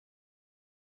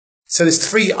So there's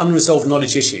three unresolved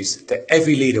knowledge issues that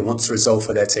every leader wants to resolve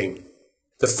for their team.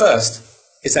 The first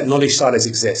is that knowledge silos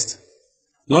exist.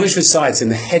 Knowledge resides in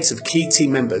the heads of key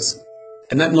team members,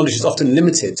 and that knowledge is often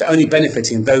limited to only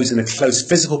benefiting those in a close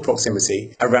physical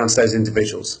proximity around those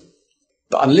individuals.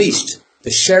 But unleashed, the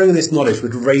sharing of this knowledge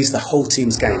would raise the whole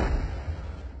team's game.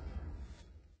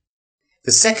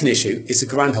 The second issue is the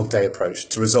Groundhog Day approach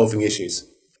to resolving issues,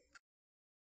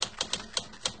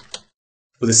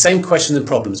 with the same questions and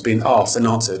problems being asked and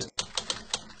answered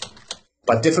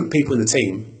by different people in the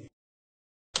team.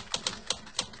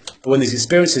 But when these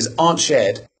experiences aren't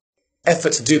shared,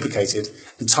 efforts are duplicated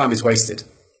and time is wasted.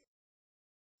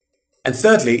 And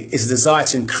thirdly is the desire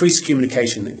to increase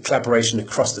communication and collaboration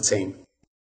across the team,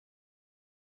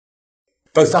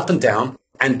 both up and down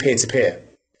and peer-to-peer,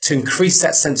 to increase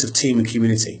that sense of team and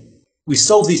community. We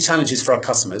solve these challenges for our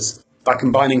customers by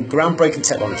combining groundbreaking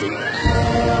technology,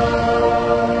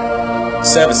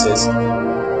 services,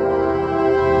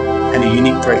 and a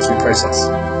unique breakthrough process.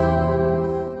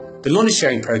 The knowledge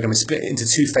sharing program is split into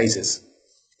two phases.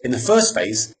 In the first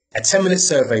phase, a 10-minute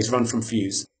survey is run from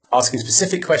Fuse, asking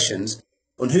specific questions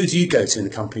on who do you go to in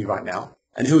the company right now,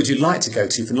 and who would you like to go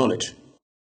to for knowledge.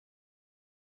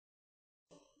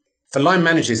 For line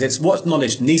managers, it's what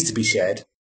knowledge needs to be shared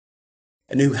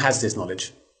and who has this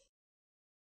knowledge.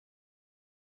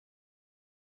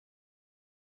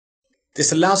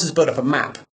 This allows us to build up a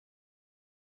map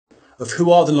of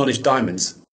who are the knowledge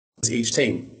diamonds in each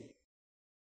team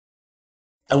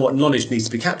and what knowledge needs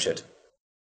to be captured,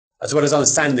 as well as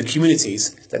understanding the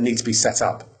communities that need to be set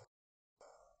up.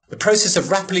 The process of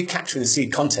rapidly capturing the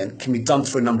seed content can be done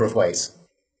through a number of ways,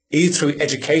 either through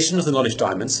education of the knowledge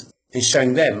diamonds and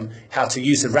showing them how to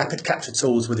use the rapid capture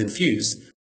tools within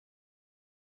Fuse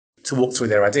to walk through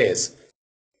their ideas,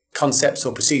 concepts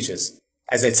or procedures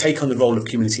as they take on the role of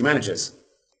community managers.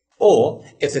 Or,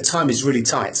 if their time is really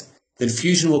tight, then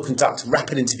Fusion will conduct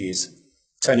rapid interviews,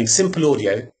 turning simple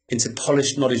audio into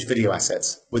polished knowledge video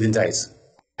assets within days,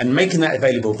 and making that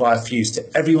available via Fuse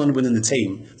to everyone within the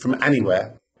team from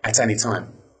anywhere at any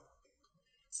time.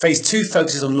 Phase 2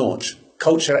 focuses on launch,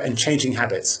 culture and changing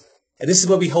habits, and this is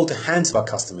where we hold the hands of our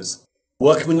customers,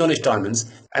 working with knowledge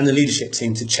diamonds and the leadership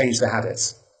team to change their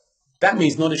habits. That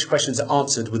means knowledge questions are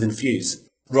answered within Fuse,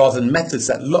 rather than methods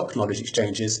that lock knowledge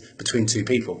exchanges between two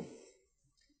people.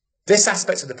 This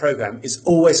aspect of the program is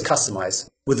always customized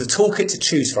with a toolkit to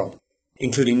choose from,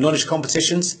 including knowledge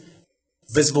competitions,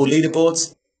 visible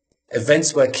leaderboards,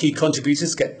 events where key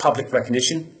contributors get public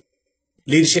recognition,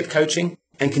 leadership coaching,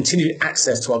 and continued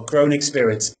access to our growing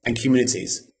experience and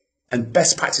communities, and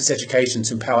best practice education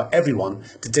to empower everyone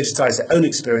to digitize their own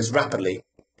experience rapidly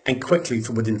and quickly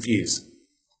from within Fuse.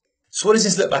 So what does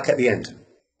this look like at the end?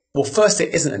 Well, first,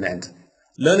 it isn't an end.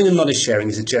 Learning and knowledge sharing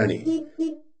is a journey.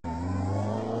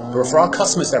 But for our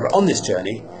customers that are on this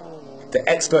journey, the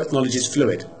expert knowledge is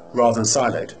fluid rather than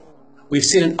siloed. We've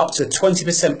seen an up to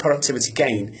 20% productivity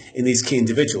gain in these key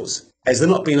individuals, as they're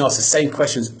not being asked the same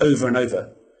questions over and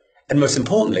over. And most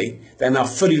importantly, they're now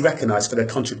fully recognised for their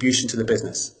contribution to the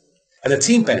business. And the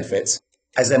team benefits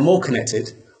as they're more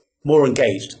connected, more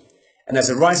engaged, and as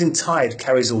a rising tide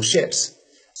carries all ships,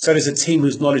 so does a team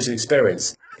whose knowledge and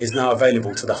experience is now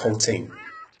available to the whole team.